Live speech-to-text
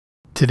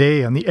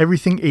Today on the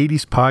Everything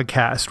 80s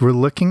podcast, we're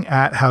looking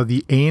at how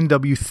the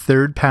A&W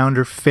third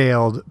pounder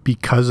failed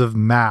because of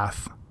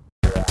math.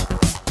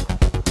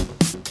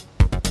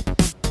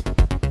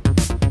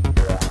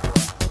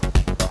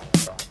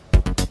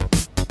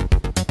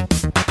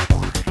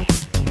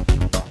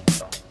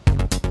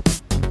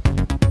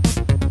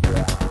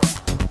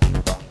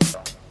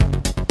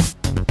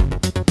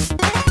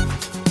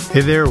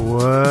 Hey there,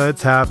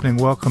 what's happening?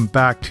 Welcome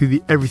back to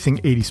the Everything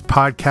 80s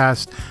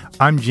podcast.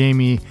 I'm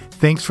Jamie.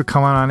 Thanks for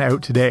coming on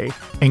out today.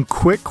 And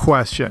quick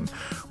question,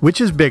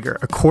 which is bigger,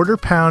 a quarter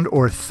pound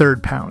or a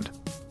third pound?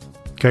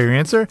 Got your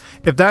answer?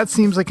 If that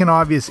seems like an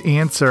obvious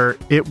answer,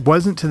 it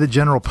wasn't to the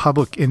general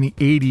public in the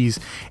 80s,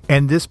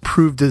 and this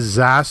proved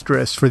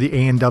disastrous for the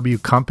A&W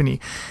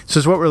company. So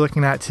is what we're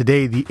looking at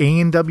today, the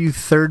A&W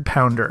third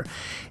pounder.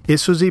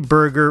 This was a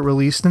burger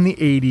released in the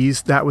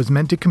 80s that was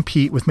meant to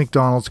compete with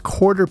McDonald's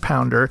quarter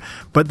pounder,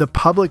 but the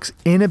public's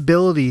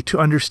inability to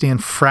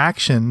understand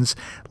fractions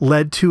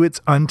led to its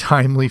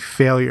untimely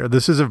failure.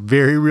 This is a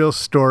very real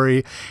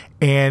story,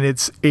 and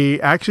it's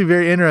actually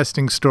very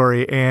interesting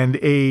story and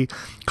a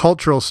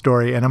cultural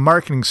story and a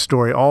marketing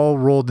story all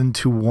rolled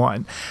into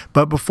one.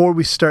 But before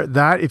we start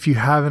that, if you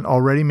haven't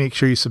already, make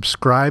sure you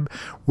subscribe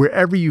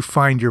wherever you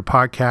find your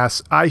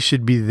podcasts. I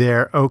should be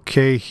there.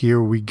 Okay, here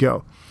we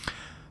go.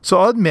 So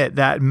I'll admit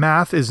that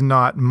math is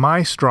not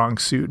my strong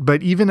suit,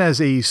 but even as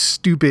a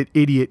stupid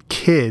idiot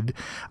kid,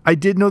 I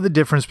did know the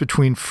difference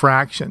between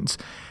fractions.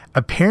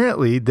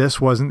 Apparently, this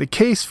wasn't the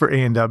case for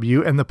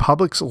A&W, and the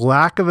public's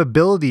lack of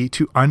ability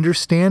to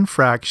understand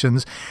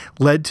fractions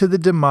led to the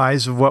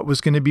demise of what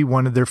was going to be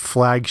one of their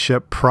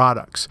flagship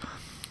products.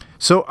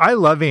 So I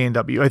love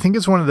A&W. I think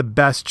it's one of the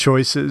best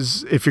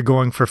choices if you're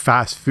going for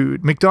fast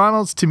food.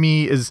 McDonald's to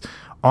me is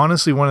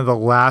honestly one of the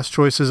last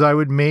choices I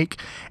would make.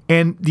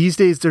 And these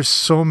days there's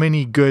so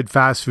many good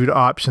fast food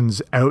options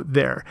out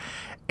there.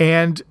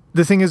 And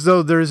the thing is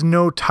though, there is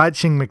no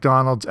touching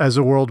McDonald's as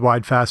a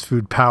worldwide fast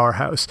food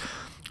powerhouse.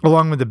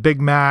 Along with the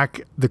Big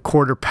Mac, the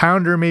quarter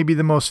pounder may be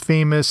the most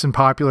famous and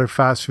popular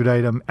fast food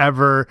item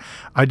ever.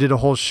 I did a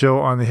whole show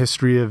on the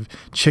history of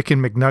chicken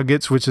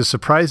McNuggets, which is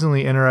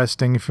surprisingly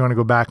interesting if you want to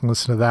go back and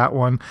listen to that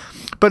one.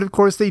 But of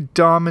course, they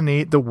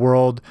dominate the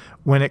world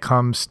when it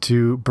comes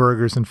to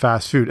burgers and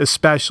fast food,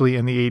 especially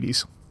in the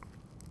 80s.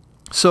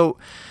 So,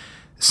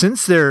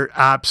 since they're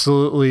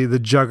absolutely the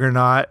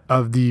juggernaut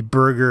of the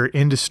burger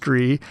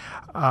industry,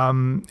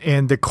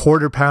 and the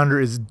quarter pounder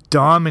is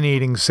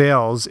dominating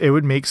sales, it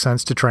would make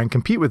sense to try and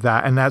compete with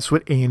that. And that's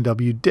what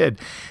A&W did.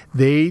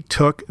 They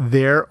took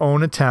their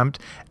own attempt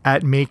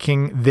at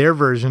making their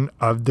version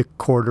of the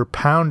quarter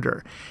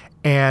pounder.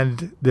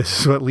 And this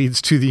is what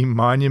leads to the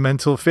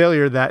monumental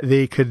failure that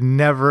they could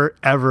never,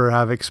 ever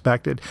have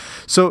expected.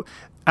 So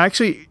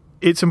actually,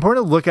 it's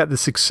important to look at the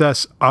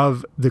success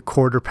of the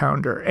quarter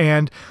pounder.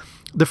 And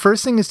the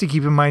first thing is to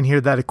keep in mind here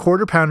that a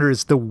quarter pounder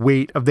is the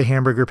weight of the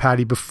hamburger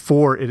patty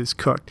before it is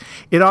cooked.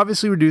 It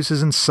obviously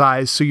reduces in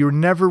size, so you're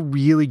never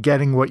really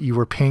getting what you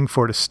were paying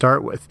for to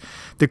start with.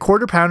 The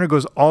quarter pounder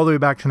goes all the way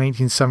back to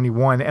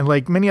 1971, and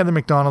like many other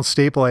McDonald's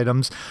staple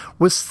items,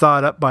 was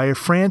thought up by a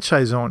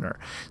franchise owner.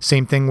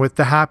 Same thing with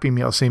the Happy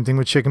Meal, same thing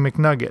with Chicken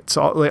McNuggets.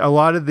 A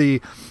lot of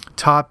the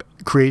top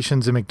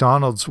creations in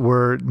McDonald's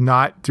were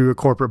not through a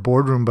corporate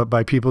boardroom, but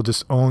by people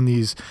just own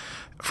these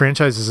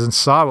franchises and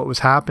saw what was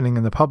happening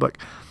in the public.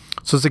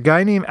 So it's a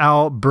guy named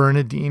Al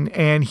Bernardine,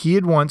 and he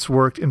had once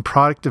worked in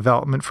product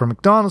development for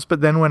McDonald's,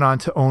 but then went on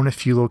to own a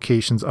few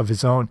locations of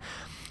his own.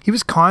 He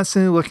was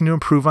constantly looking to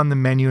improve on the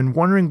menu and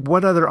wondering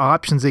what other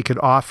options they could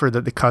offer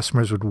that the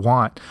customers would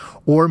want.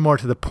 Or more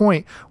to the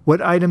point, what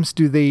items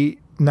do they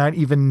not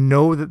even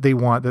know that they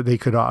want that they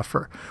could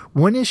offer?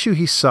 One issue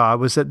he saw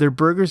was that their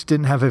burgers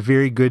didn't have a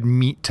very good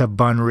meat to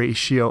bun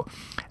ratio,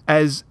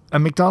 as a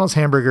McDonald's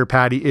hamburger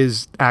patty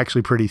is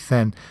actually pretty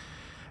thin.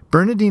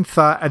 Bernardine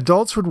thought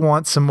adults would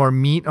want some more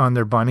meat on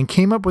their bun and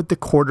came up with the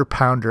quarter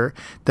pounder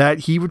that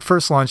he would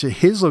first launch at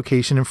his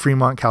location in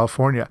Fremont,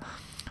 California.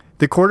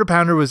 The quarter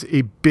pounder was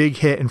a big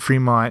hit in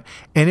Fremont,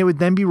 and it would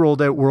then be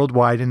rolled out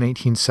worldwide in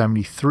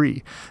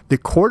 1973. The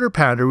quarter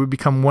pounder would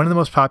become one of the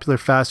most popular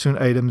fast food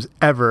items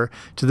ever,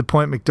 to the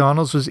point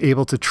McDonald's was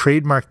able to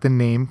trademark the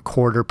name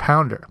quarter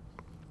pounder.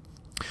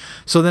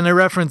 So then I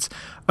reference,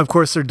 of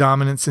course, their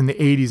dominance in the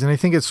 80s, and I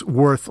think it's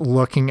worth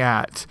looking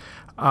at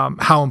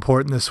how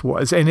important this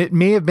was. And it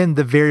may have been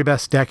the very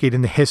best decade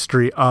in the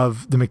history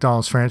of the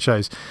McDonald's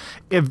franchise.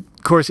 Of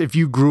course, if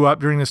you grew up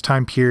during this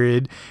time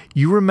period,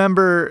 you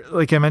remember,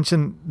 like I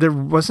mentioned, there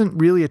wasn't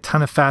really a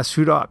ton of fast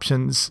food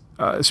options,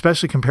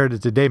 especially compared to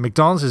today.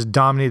 McDonald's has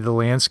dominated the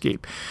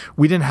landscape.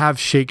 We didn't have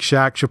Shake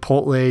Shack,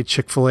 Chipotle,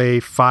 Chick-fil-A,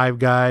 Five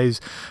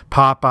Guys,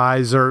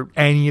 Popeyes, or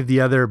any of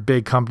the other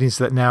big companies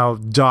that now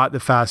dot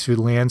the fast food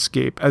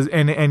landscape,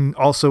 and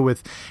also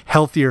with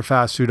healthier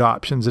fast food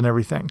options and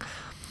everything.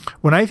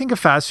 When I think of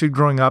fast food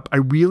growing up, I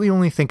really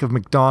only think of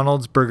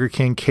McDonald's, Burger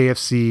King,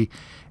 KFC,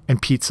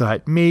 and Pizza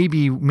Hut.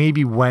 Maybe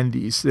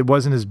Wendy's. It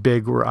wasn't as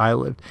big where I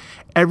lived.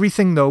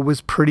 Everything, though,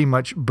 was pretty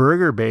much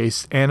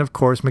burger-based, and of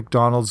course,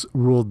 McDonald's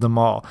ruled them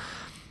all.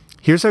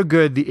 Here's how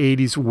good the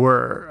 80s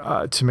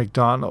were to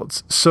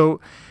McDonald's. So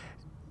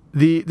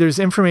there's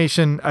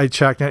information I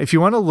checked. Now, if you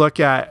want to look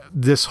at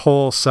this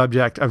whole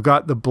subject, I've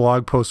got the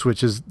blog post,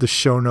 which is the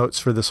show notes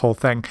for this whole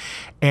thing.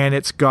 And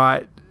it's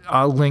got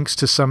links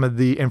to some of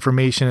the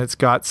information. It's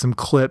got some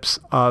clips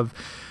of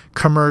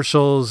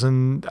commercials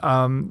and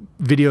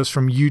videos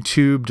from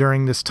YouTube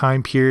during this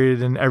time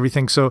period and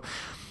everything. So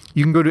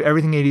you can go to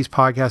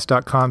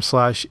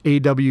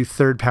everything80spodcast.com/AW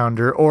Third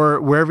Pounder, or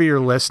wherever you're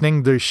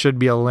listening, there should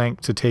be a link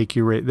to take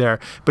you right there.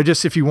 But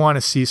just if you want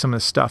to see some of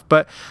the stuff.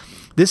 But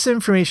this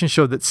information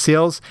showed that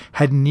sales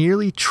had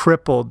nearly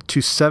tripled to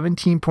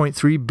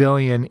 $17.3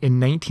 billion in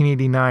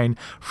 1989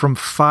 from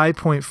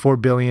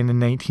 $5.4 billion in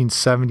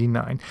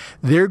 1979.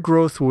 Their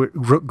growth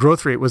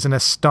rate was an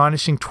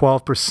astonishing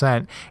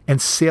 12%,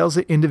 and sales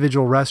at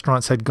individual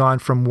restaurants had gone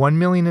from $1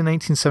 million in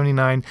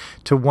 1979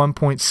 to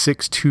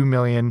 $1.62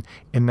 million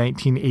in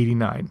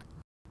 1989.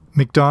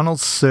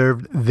 McDonald's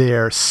served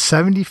their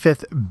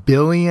 75th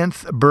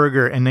billionth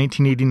burger in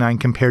 1989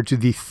 compared to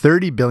the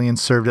 30 billion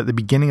served at the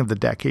beginning of the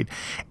decade.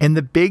 And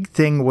the big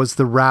thing was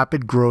the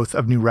rapid growth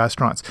of new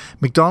restaurants.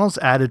 McDonald's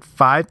added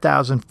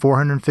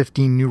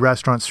 5,415 new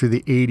restaurants through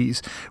the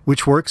 80s,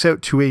 which works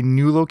out to a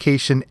new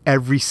location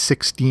every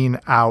 16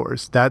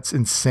 hours. That's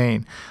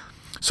insane.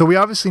 So we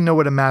obviously know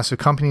what a massive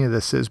company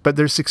this is, but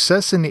their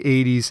success in the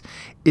 80s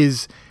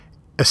is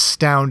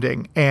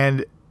astounding,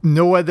 and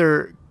no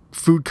other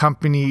food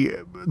company,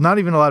 not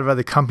even a lot of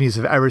other companies,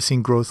 have ever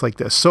seen growth like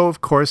this. So, of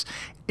course,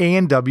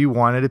 A&W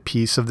wanted a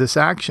piece of this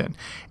action.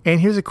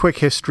 And here's a quick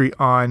history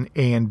on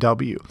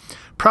A&W.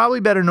 Probably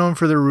better known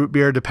for their root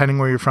beer, depending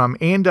where you're from.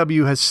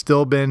 A&W has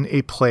still been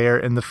a player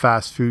in the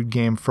fast food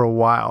game for a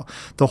while.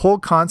 The whole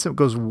concept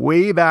goes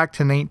way back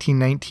to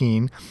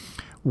 1919,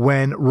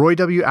 when Roy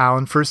W.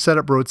 Allen first set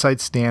up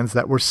roadside stands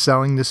that were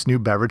selling this new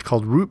beverage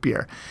called root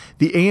beer.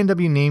 The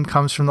A&W name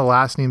comes from the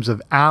last names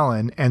of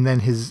Allen and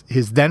then his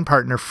then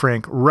partner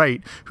Frank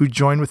Wright, who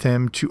joined with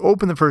him to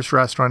open the first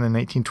restaurant in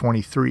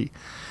 1923.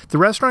 The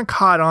restaurant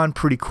caught on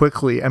pretty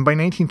quickly, and by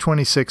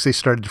 1926 they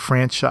started to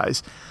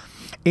franchise.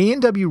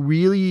 A&W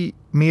really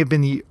may have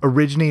been the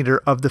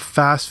originator of the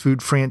fast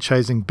food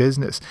franchising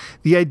business.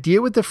 The idea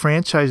with the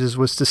franchises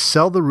was to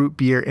sell the root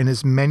beer in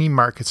as many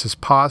markets as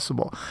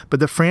possible,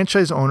 but the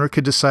franchise owner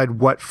could decide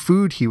what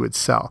food he would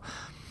sell.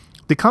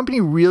 The company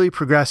really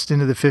progressed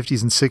into the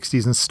 50s and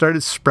 60s and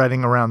started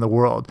spreading around the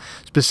world,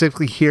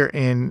 specifically here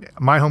in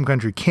my home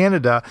country,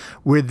 Canada,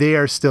 where they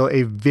are still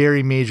a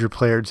very major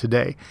player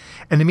today.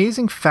 An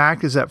amazing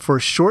fact is that for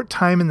a short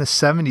time in the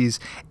 70s,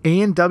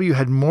 A&W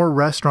had more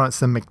restaurants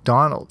than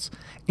McDonald's.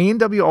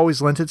 A&W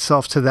always lent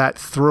itself to that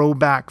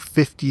throwback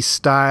 50s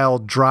style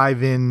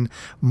drive-in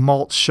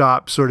malt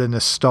shop sort of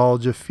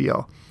nostalgia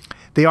feel.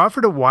 They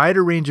offered a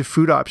wider range of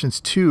food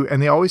options too,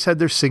 and they always had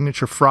their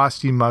signature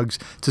frosty mugs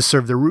to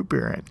serve their root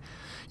beer in.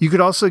 You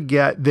could also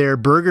get their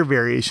burger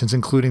variations,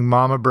 including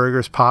Mama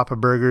Burgers, Papa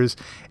Burgers,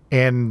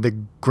 and the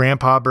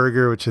Grandpa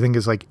Burger, which I think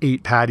is like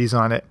 8 patties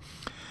on it.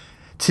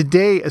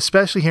 Today,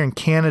 especially here in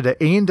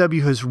Canada,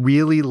 A&W has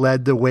really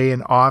led the way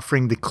in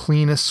offering the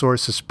cleanest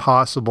sources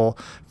possible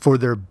for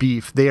their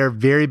beef. They are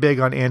very big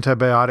on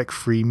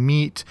antibiotic-free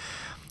meat,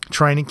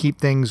 trying to keep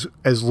things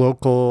as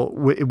local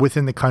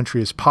within the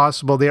country as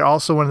possible. They are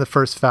also one of the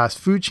first fast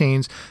food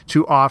chains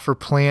to offer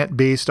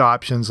plant-based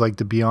options like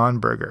the Beyond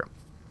Burger.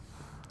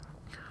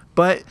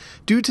 But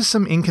due to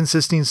some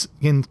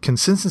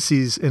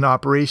inconsistencies in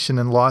operation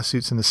and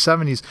lawsuits in the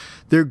 70s,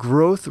 their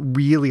growth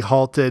really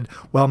halted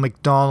while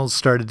McDonald's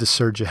started to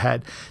surge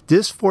ahead.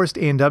 This forced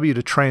A&W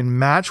to try and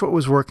match what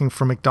was working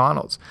for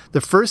McDonald's.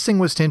 The first thing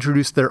was to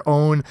introduce their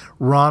own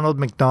Ronald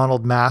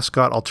McDonald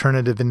mascot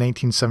alternative in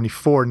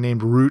 1974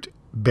 named Root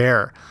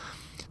Bear.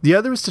 The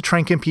other is to try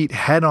and compete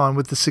head-on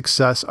with the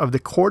success of the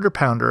Quarter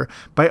Pounder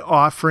by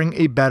offering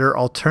a better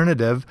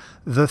alternative,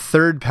 the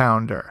Third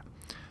Pounder.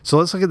 So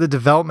let's look at the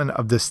development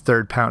of this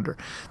Third Pounder.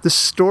 The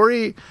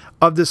story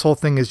of this whole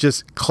thing is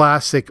just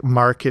classic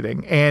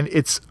marketing, and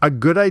it's a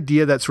good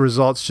idea that's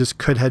results just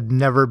could have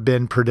never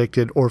been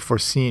predicted or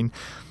foreseen.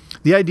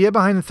 The idea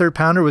behind the Third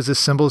Pounder was as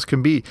simple as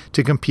can be: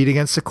 to compete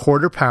against the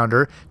Quarter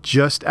Pounder,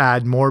 just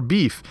add more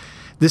beef.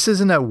 This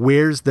isn't a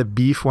where's the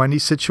beef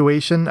Wendy's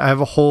situation. I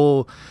have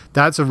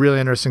that's a really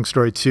interesting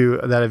story too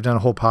that I've done a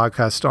whole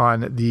podcast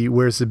on, the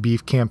Where's the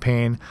Beef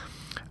campaign.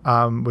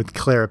 With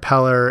Clara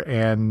Peller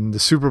and the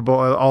Super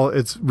Bowl.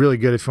 It's really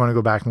good if you want to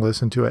go back and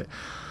listen to it.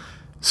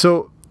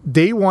 So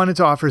they wanted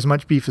to offer as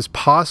much beef as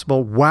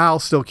possible while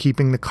still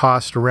keeping the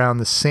cost around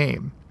the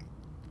same.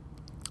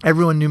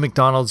 Everyone knew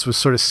McDonald's was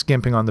sort of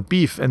skimping on the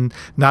beef, and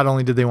not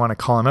only did they want to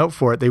call them out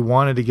for it, they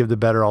wanted to give the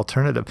better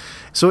alternative.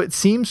 So it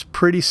seems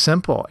pretty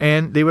simple,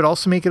 and they would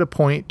also make it a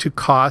point to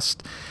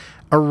cost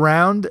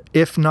around,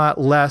 if not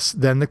less,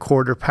 than the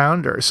Quarter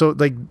Pounder. So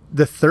like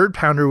the Third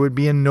Pounder would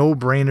be a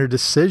no-brainer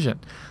decision.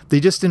 They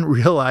just didn't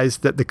realize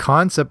that the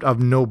concept of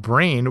no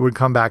brain would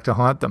come back to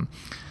haunt them.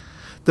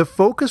 The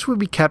focus would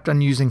be kept on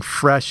using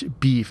fresh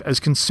beef, as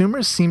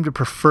consumers seem to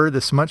prefer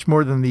this much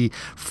more than the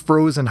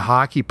frozen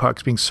hockey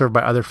pucks being served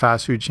by other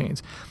fast food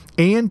chains.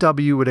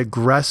 A&W would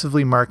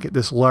aggressively market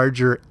this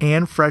larger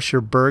and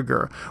fresher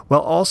burger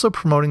while also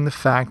promoting the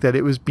fact that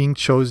it was being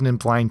chosen in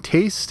blind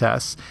taste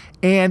tests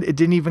and it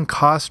didn't even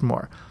cost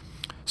more.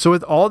 So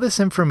with all this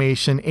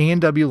information,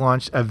 A&W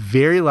launched a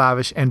very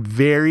lavish and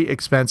very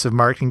expensive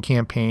marketing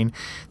campaign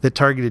that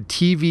targeted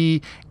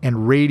TV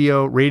and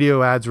radio.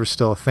 Radio ads were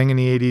still a thing in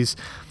the 80s,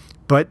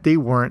 but they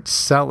weren't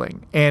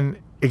selling. And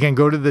again,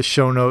 go to the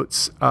show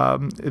notes,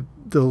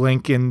 the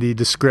link in the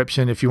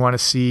description if you want to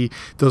see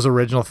those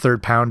original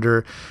third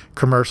pounder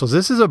commercials.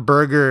 This is a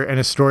burger and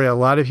a story a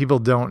lot of people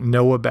don't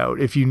know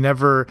about. If you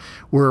never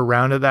were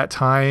around at that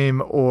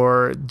time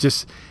or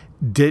just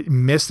did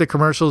miss the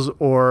commercials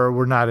or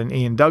were not an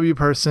A&W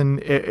person,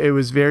 it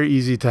was very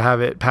easy to have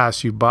it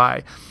pass you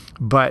by.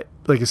 But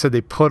like I said,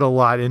 they put a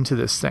lot into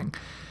this thing.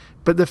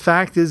 But the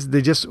fact is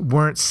they just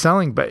weren't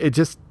selling, but it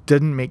just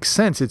didn't make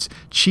sense. It's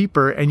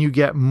cheaper and you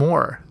get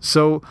more.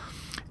 So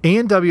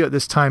A&W at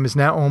this time is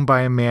now owned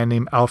by a man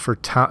named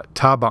Alfred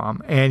Taubaum,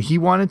 and he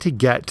wanted to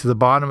get to the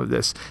bottom of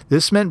this.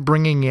 This meant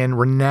bringing in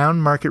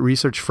renowned market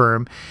research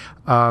firm.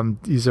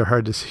 These are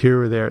hard to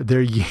hear there.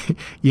 They're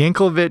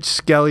Yankelevich,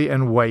 Skelly,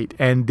 and White,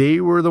 and they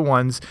were the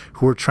ones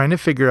who were trying to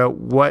figure out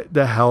what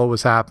the hell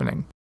was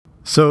happening.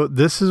 So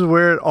this is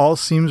where it all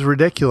seems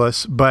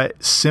ridiculous,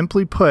 but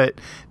simply put,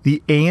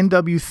 the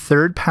A&W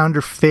third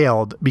pounder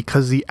failed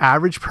because the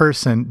average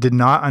person did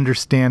not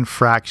understand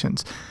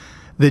fractions.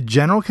 The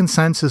general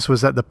consensus was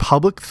that the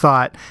public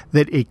thought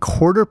that a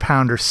quarter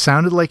pounder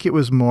sounded like it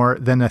was more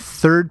than a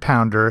third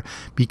pounder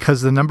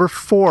because the number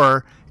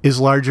 4 is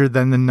larger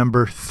than the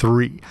number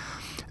 3.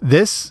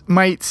 This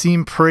might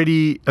seem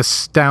pretty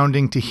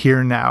astounding to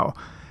hear now.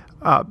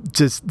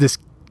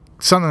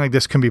 Something like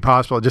this can be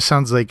possible. It just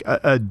sounds like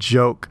a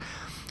joke.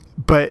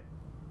 But,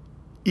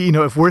 you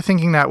know, if we're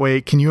thinking that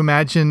way, can you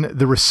imagine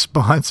the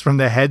response from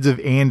the heads of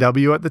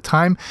A&W at the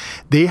time?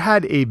 They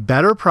had a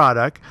better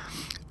product.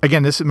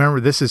 Again,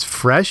 remember, this is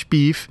fresh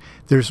beef.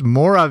 There's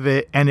more of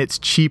it, and it's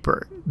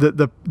cheaper.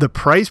 The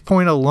price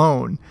point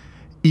alone,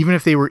 even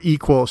if they were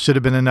equal, should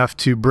have been enough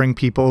to bring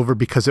people over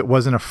because it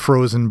wasn't a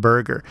frozen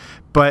burger.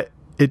 But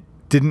it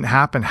didn't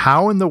happen.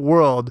 How in the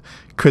world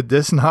could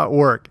this not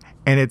work?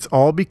 And it's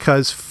all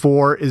because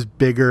 4 is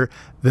bigger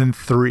than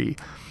 3.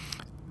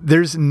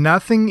 There's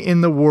nothing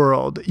in the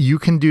world you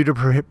can do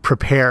to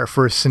prepare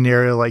for a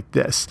scenario like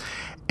this.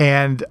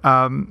 And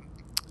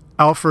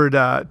Alfred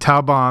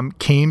Taubaum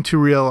came to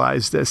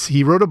realize this.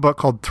 He wrote a book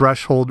called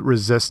Threshold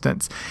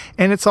Resistance,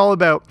 and it's all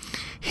about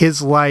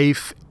his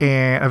life,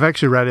 and I've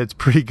actually read it. It's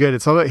pretty good.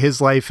 It's all about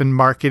his life and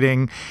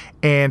marketing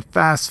and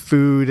fast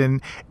food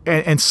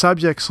and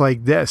subjects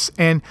like this.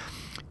 And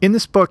in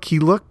this book, he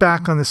looked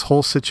back on this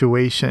whole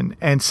situation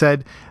and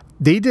said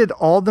they did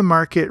all the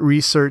market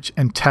research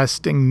and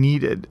testing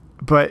needed,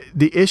 but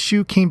the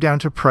issue came down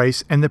to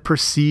price and the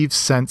perceived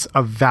sense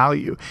of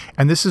value.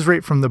 And this is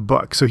right from the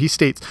book. So he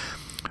states,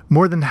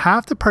 more than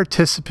half the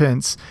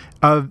participants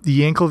of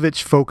the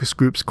Yankelevich focus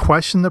groups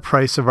questioned the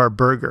price of our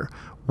burger.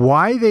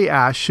 Why, they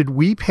asked, should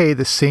we pay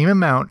the same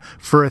amount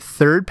for a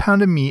third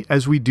pound of meat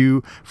as we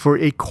do for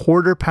a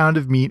quarter pound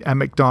of meat at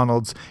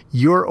McDonald's?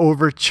 You're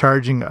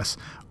overcharging us,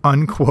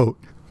 unquote.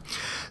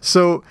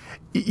 So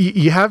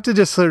you have to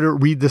just sort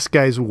of read this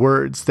guy's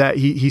words, that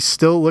he's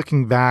still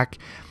looking back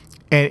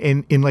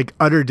and in like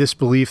utter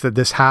disbelief that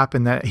this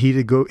happened, that he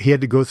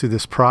had to go through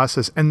this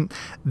process. And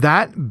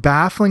that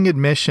baffling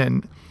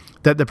admission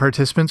that the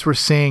participants were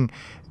saying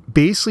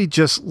basically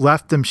just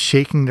left them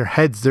shaking their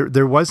heads.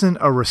 There wasn't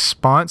a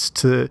response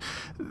to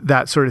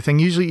that sort of thing.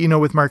 Usually, you know,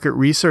 with market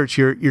research,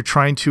 you're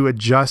trying to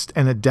adjust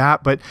and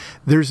adapt, but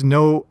there's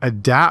no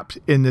adapt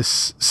in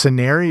this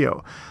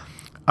scenario.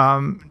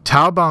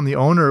 Taubaum, the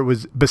owner,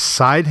 was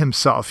beside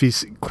himself.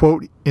 He's,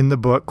 quote, in the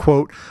book,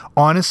 quote,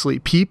 honestly,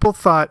 people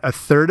thought a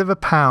third of a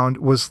pound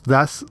was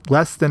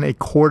less than a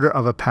quarter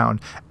of a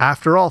pound.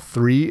 After all,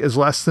 3 is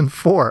less than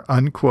 4,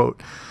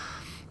 unquote.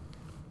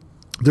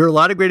 There are a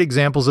lot of great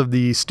examples of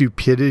the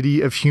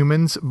stupidity of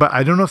humans, but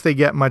I don't know if they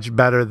get much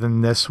better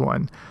than this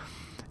one.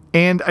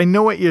 And I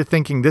know what you're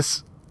thinking.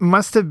 This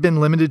must have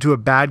been limited to a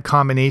bad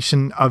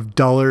combination of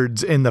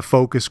dullards in the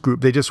focus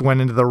group. They just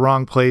went into the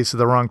wrong place at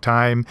the wrong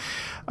time,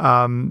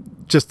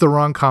 just the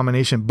wrong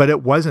combination. But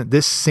it wasn't.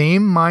 This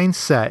same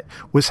mindset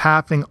was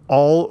happening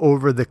all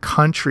over the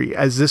country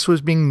as this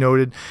was being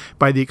noted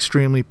by the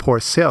extremely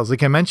poor sales.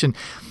 Like I mentioned,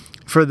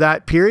 for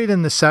that period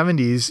in the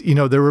 70s, you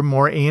know, there were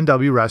more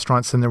A&W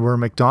restaurants than there were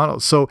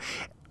McDonald's. So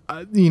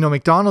you know,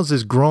 McDonald's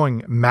is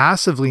growing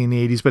massively in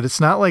the 80s, but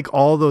it's not like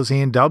all those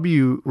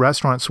A&W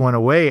restaurants went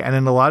away. And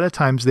then a lot of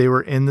times they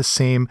were in the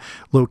same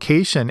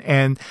location,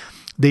 and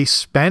they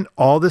spent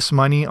all this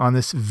money on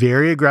this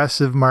very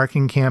aggressive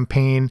marketing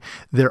campaign.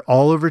 They're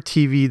all over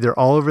TV. They're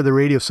all over the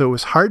radio. So it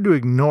was hard to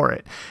ignore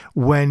it.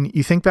 When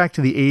you think back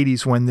to the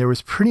 80s, when there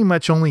was pretty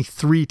much only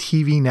 3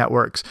 TV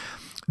networks,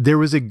 there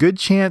was a good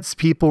chance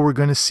people were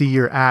going to see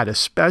your ad,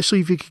 especially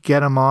if you could get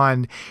them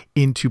on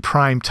into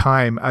prime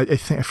time. I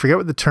forget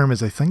what the term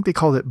is. I think they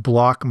called it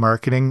block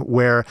marketing,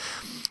 where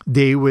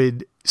they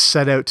would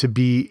set out to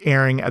be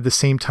airing at the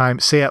same time,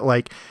 say at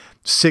like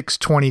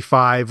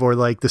 6:25 or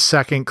like the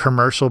second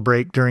commercial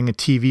break during a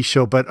TV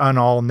show, but on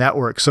all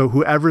networks. So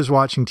whoever's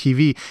watching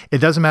TV, it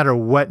doesn't matter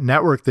what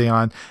network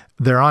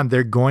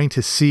they're going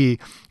to see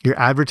your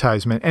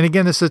advertisement. And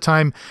again, this is a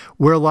time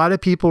where a lot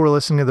of people were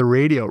listening to the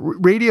radio.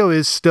 Radio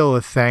is still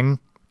a thing,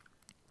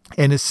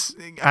 and it's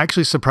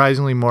actually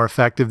surprisingly more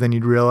effective than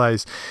you'd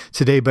realize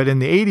today. But in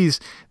the 80s,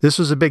 this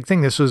was a big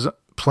thing. This was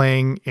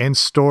playing in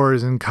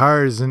stores and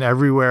cars and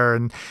everywhere.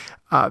 And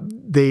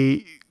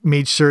they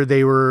made sure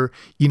they were,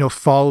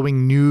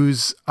 following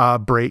news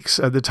breaks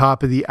at the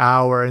top of the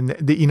hour. And,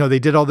 they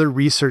did all their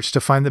research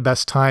to find the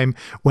best time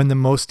when the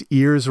most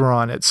ears were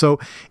on it. So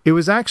it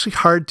was actually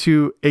hard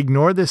to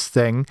ignore this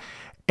thing.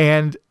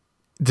 And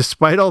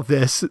despite all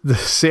this, the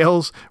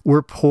sales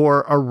were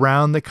poor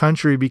around the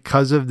country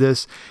because of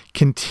this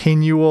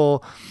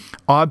continual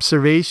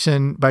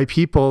observation by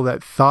people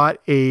that thought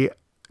a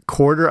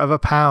quarter of a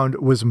pound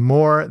was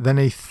more than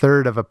a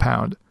third of a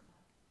pound.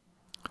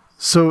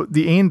 So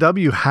the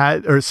A&W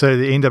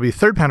the A&W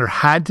third pounder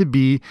had to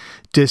be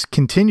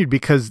discontinued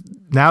because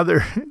now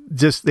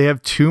they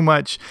have too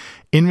much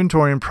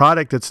inventory and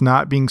product that's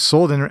not being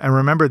sold. And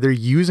remember, they're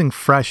using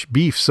fresh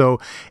beef. So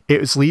it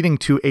was leading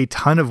to a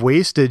ton of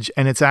wastage,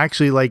 and it's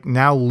actually like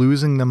now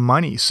losing the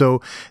money.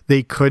 So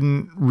they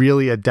couldn't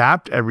really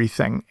adapt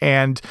everything.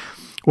 And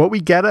what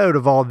we get out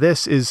of all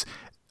this is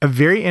a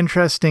very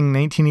interesting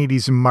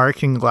 1980s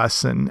marketing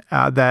lesson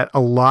that a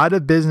lot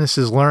of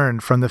businesses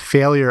learned from the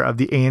failure of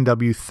the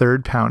A&W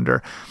third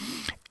pounder.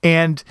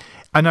 And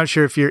I'm not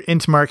sure if you're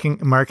into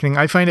marketing.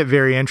 I find it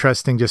very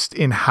interesting just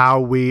in how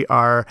we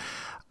are,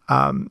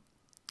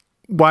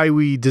 why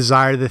we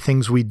desire the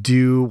things we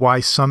do,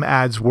 why some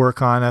ads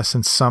work on us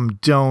and some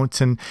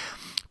don't. And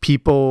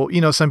people,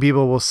 some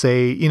people will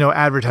say,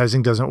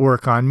 advertising doesn't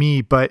work on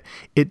me, but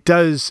it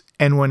does.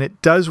 And when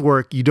it does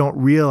work, you don't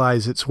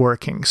realize it's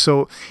working.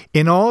 So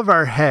in all of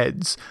our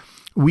heads,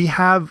 we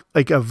have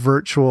like a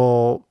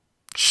virtual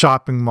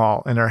shopping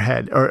mall in our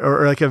head,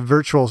 or like a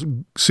virtual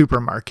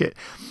supermarket.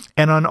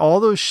 And on all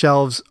those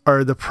shelves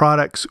are the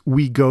products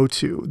we go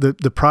to,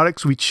 the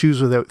products we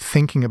choose without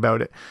thinking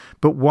about it.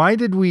 But why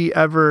did we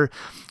ever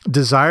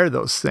desire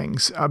those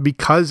things?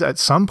 Because at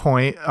some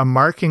point, a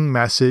marketing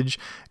message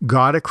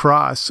got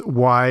across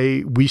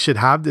why we should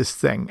have this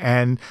thing.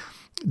 And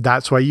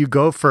that's why you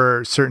go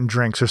for certain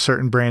drinks or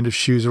certain brand of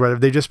shoes or whatever.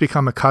 They just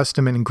become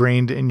accustomed and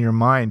ingrained in your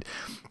mind.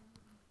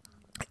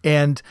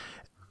 And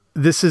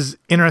this is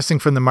interesting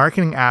from the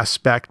marketing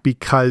aspect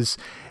because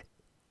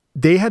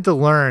they had to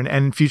learn,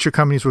 and future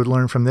companies would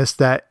learn from this,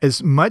 that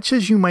as much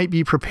as you might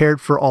be prepared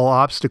for all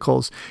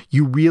obstacles,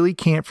 you really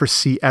can't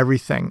foresee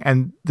everything.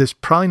 And there's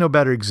probably no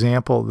better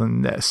example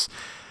than this.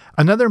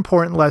 Another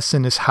important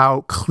lesson is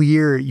how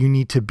clear you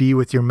need to be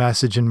with your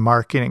message and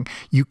marketing.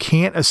 You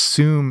can't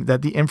assume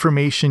that the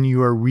information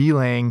you are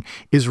relaying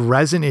is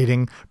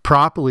resonating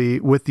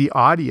properly with the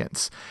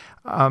audience.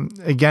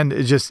 Again,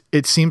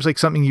 it seems like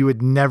something you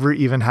would never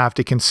even have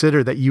to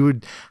consider, that you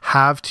would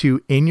have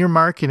to, in your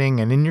marketing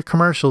and in your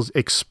commercials,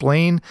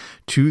 explain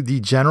to the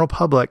general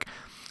public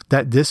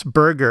that this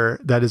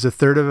burger that is a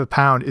third of a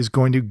pound is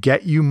going to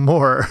get you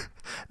more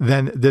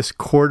than this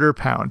quarter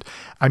pound.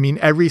 I mean,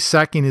 every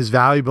second is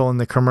valuable in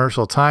the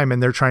commercial time,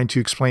 and they're trying to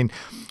explain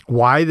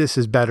why this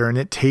is better and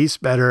it tastes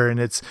better and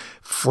it's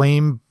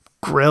flame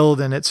grilled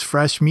and it's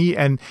fresh meat.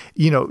 And,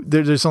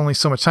 there's only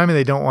so much time and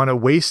they don't want to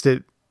waste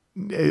it,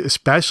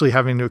 especially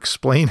having to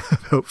explain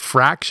about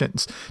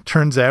fractions.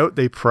 Turns out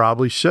they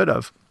probably should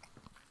have.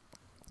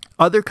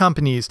 Other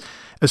companies,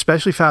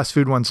 especially fast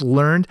food ones,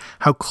 learned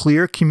how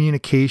clear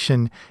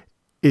communication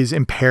is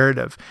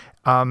imperative.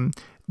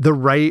 The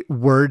right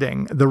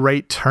wording, the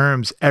right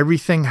terms,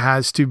 everything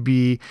has to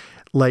be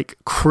like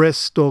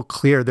crystal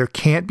clear. There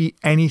can't be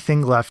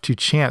anything left to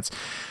chance.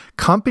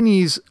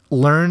 Companies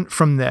learn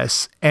from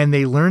this, and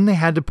they learn they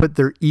had to put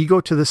their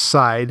ego to the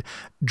side,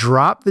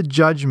 drop the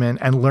judgment,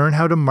 and learn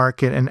how to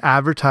market and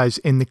advertise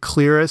in the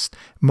clearest,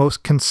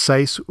 most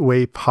concise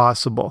way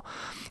possible.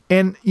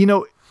 And,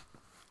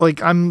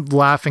 like, I'm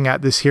laughing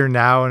at this here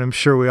now, and I'm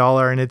sure we all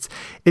are, and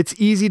it's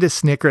easy to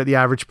snicker at the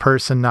average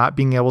person not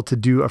being able to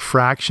do a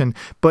fraction,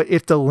 but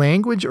if the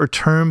language or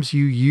terms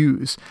you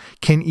use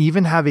can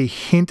even have a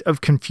hint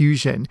of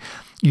confusion,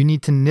 you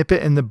need to nip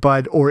it in the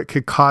bud, or it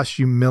could cost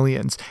you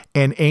millions.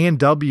 And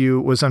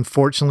A&W was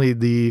unfortunately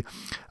the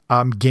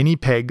guinea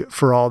pig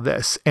for all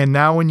this. And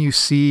now when you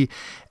see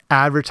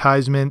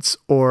advertisements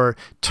or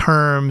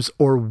terms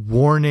or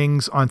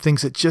warnings on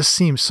things that just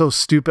seem so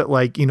stupid,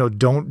 like,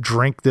 don't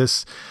drink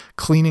this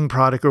cleaning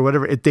product or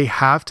whatever, they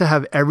have to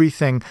have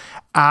everything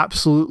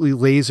absolutely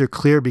laser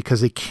clear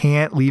because they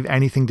can't leave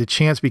anything to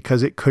chance,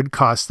 because it could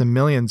cost them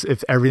millions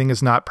if everything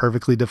is not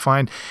perfectly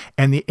defined.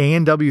 And the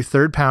A&W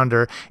third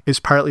pounder is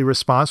partly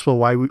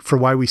responsible for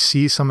why we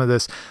see some of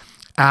this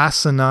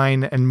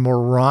asinine and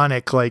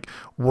moronic like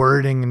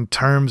wording in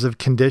terms of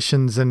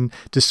conditions and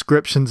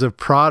descriptions of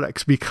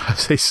products,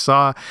 because they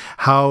saw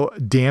how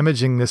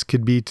damaging this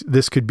could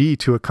be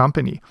to a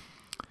company.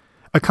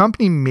 A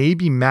company may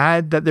be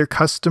mad that their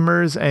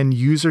customers and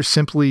users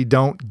simply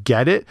don't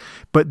get it,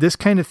 but this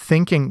kind of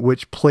thinking,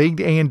 which plagued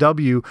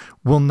A&W,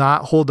 will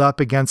not hold up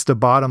against a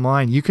bottom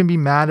line. You can be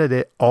mad at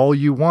it all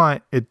you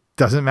want. It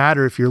doesn't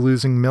matter if you're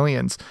losing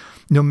millions.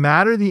 No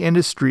matter the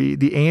industry,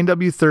 the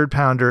A&W third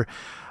pounder,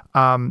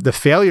 the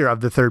failure of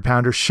the third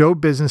pounder show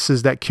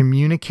businesses that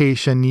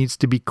communication needs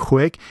to be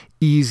quick,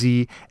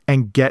 easy,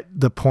 and get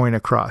the point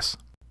across.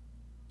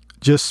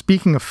 Just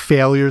speaking of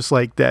failures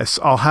like this,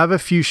 I'll have a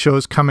few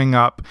shows coming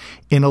up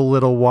in a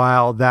little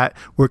while that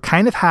were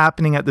kind of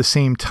happening at the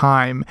same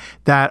time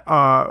that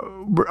are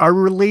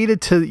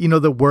related to,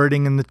 the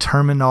wording and the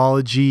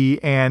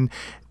terminology and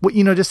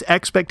just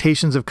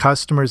expectations of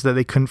customers that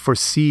they couldn't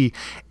foresee.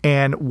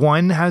 And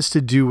one has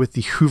to do with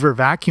the Hoover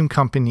Vacuum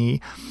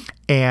Company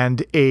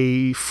and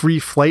a free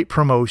flight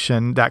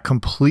promotion that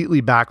completely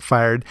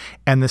backfired.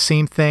 And the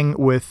same thing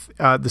with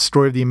the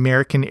story of the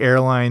American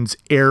Airlines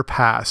Air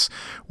Pass,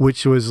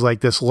 which was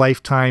like this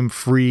lifetime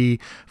free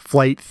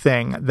flight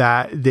thing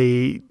that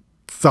they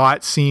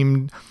thought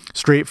seemed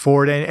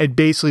straightforward. And it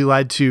basically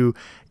led to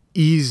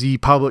easy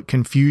public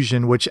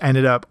confusion, which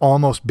ended up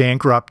almost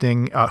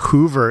bankrupting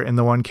Hoover in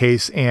the one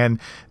case and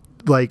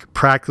like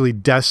practically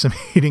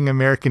decimating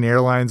American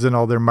Airlines and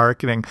all their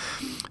marketing.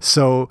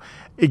 So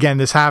again,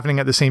 this happening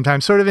at the same time,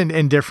 sort of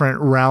in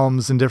different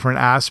realms and different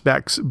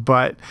aspects,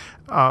 but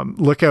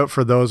look out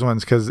for those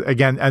ones because,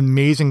 again,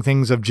 amazing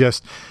things of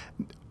just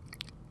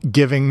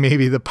giving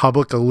maybe the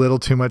public a little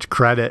too much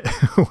credit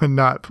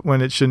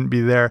when it shouldn't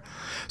be there.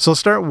 So I'll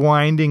start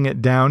winding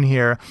it down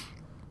here.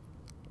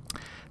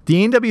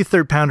 The A&W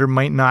third pounder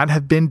might not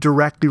have been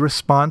directly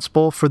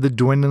responsible for the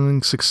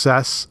dwindling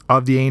success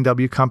of the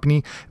A&W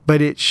company,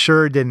 but it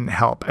sure didn't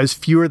help, as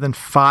fewer than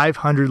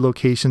 500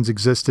 locations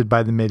existed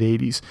by the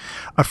mid-'80s.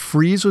 A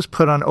freeze was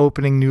put on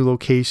opening new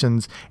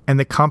locations, and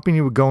the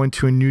company would go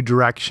into a new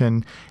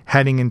direction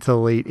heading into the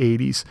late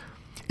 80s.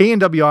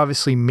 A&W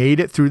obviously made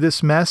it through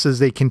this mess as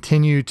they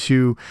continue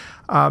to,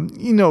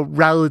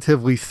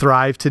 relatively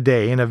thrive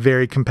today in a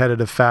very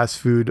competitive fast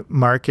food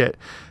market.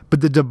 But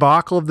the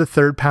debacle of the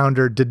third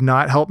pounder did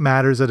not help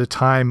matters at a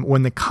time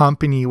when the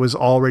company was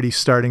already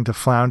starting to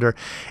flounder.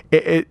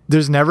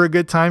 There's never a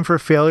good time for a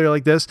failure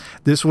like this.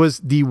 This was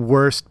the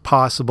worst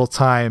possible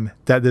time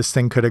that this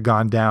thing could have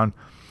gone down.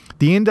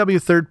 The A&W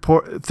third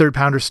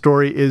pounder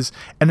story is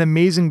an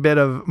amazing bit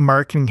of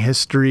marketing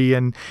history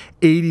and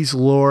 80s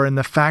lore, and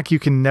the fact you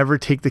can never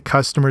take the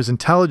customer's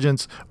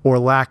intelligence or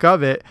lack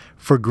of it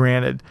for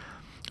granted.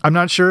 I'm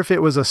not sure if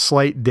it was a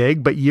slight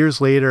dig, but years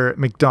later,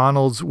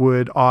 McDonald's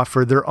would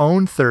offer their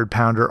own third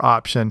pounder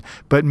option,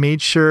 but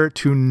made sure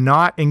to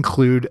not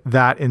include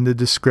that in the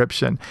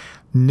description.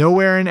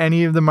 Nowhere in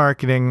any of the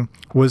marketing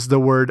was the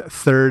word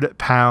third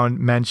pound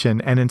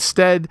mentioned, and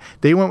instead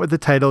they went with the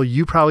title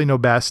you probably know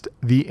best,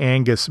 the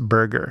Angus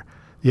Burger.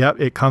 Yep,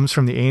 it comes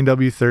from the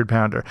A&W third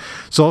pounder.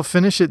 So I'll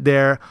finish it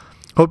there.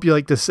 Hope you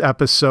like this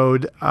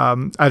episode.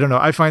 I don't know.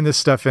 I find this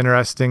stuff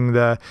interesting.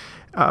 The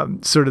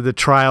sort of the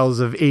trials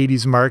of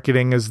 80s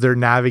marketing as they're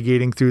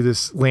navigating through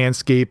this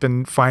landscape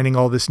and finding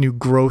all this new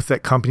growth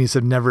that companies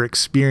have never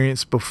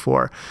experienced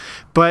before.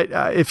 But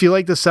if you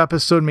like this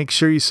episode, make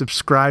sure you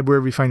subscribe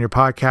wherever you find your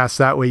podcasts.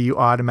 That way you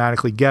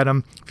automatically get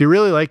them. If you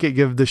really like it,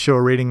 give the show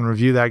a rating and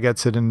review. That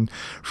gets it in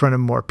front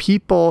of more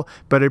people.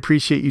 But I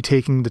appreciate you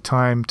taking the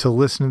time to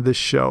listen to this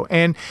show.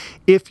 And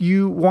if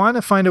you want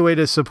to find a way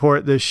to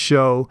support this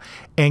show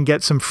and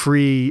get some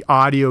free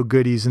audio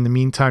goodies in the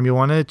meantime, you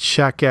want to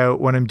check out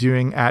what I'm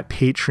doing at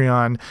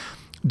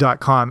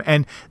patreon.com.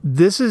 And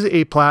this is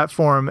a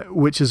platform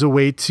which is a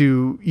way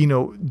to,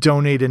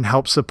 donate and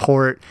help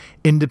support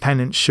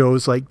independent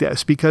shows like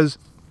this, because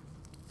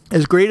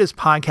as great as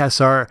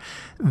podcasts are,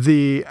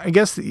 I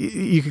guess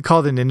you could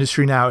call it an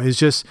industry now, is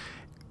just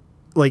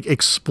like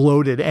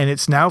exploded, and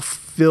it's now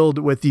filled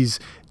with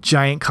these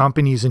giant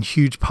companies and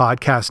huge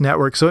podcast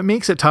networks. So it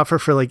makes it tougher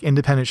for like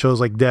independent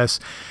shows like this,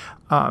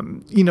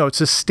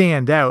 to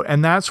stand out.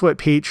 And that's what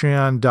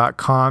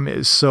patreon.com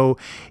is. So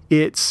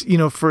it's,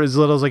 for as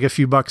little as like a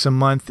few bucks a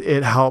month,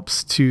 it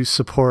helps to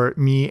support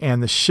me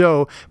and the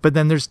show. But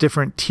then there's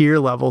different tier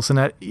levels, and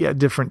at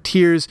different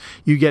tiers,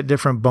 you get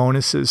different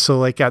bonuses. So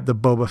like at the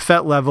Boba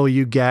Fett level,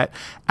 you get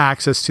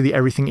access to the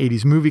Everything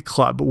 80s Movie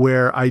Club,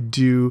 where I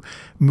do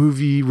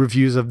movie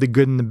reviews of the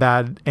good and the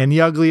bad and the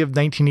ugly of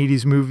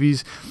 1980s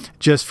movies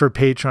just for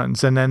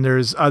patrons. And then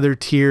there's other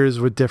tiers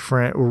with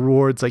different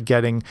rewards, like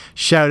getting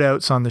shout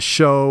outs on the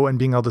show and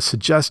being able to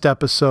suggest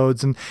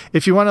episodes. And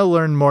if you want to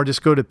learn more,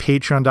 just go to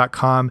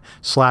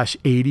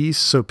patreon.com/80s.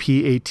 So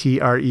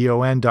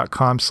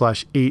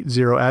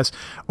patreon.com/80s.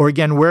 Or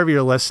again, wherever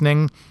you're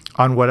listening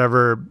on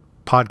whatever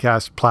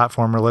podcast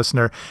platform or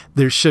listener,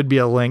 there should be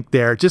a link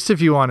there just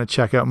if you want to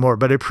check out more.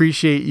 But I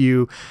appreciate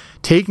you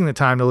taking the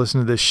time to listen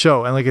to this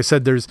show. And like I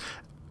said, there's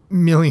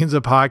millions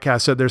of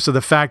podcasts out there, so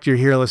the fact you're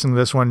here listening to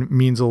this one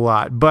means a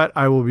lot. But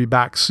I will be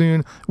back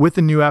soon with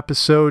a new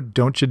episode.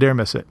 Don't you dare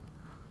miss it.